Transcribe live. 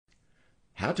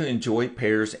How to enjoy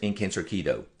pears in Cancer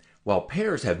Keto. While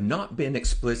pears have not been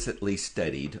explicitly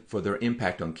studied for their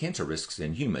impact on cancer risks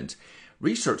in humans,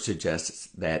 research suggests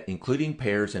that including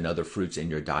pears and other fruits in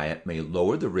your diet may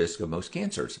lower the risk of most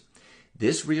cancers.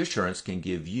 This reassurance can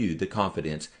give you the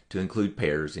confidence to include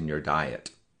pears in your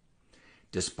diet.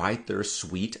 Despite their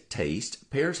sweet taste,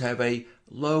 pears have a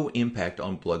low impact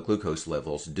on blood glucose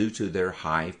levels due to their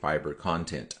high fiber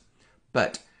content.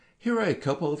 But here are a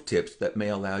couple of tips that may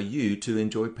allow you to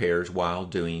enjoy pears while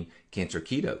doing Cancer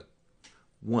Keto.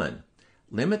 1.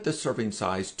 Limit the serving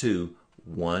size to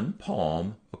 1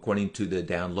 palm according to the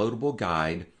downloadable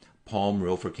guide, Palm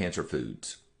Rule for Cancer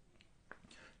Foods.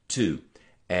 2.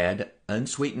 Add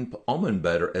unsweetened almond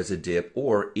butter as a dip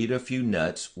or eat a few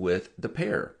nuts with the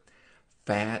pear.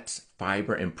 Fats,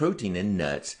 fiber, and protein in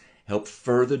nuts help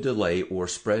further delay or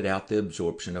spread out the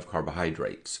absorption of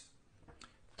carbohydrates.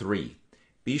 3.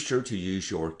 Be sure to use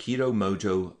your Keto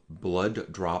Mojo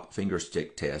blood drop finger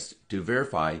stick test to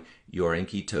verify you're in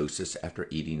ketosis after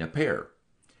eating a pear.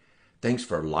 Thanks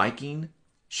for liking,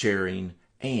 sharing,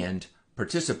 and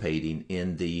participating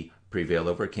in the Prevail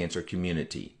Over Cancer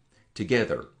community.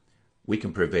 Together, we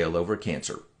can prevail over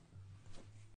cancer.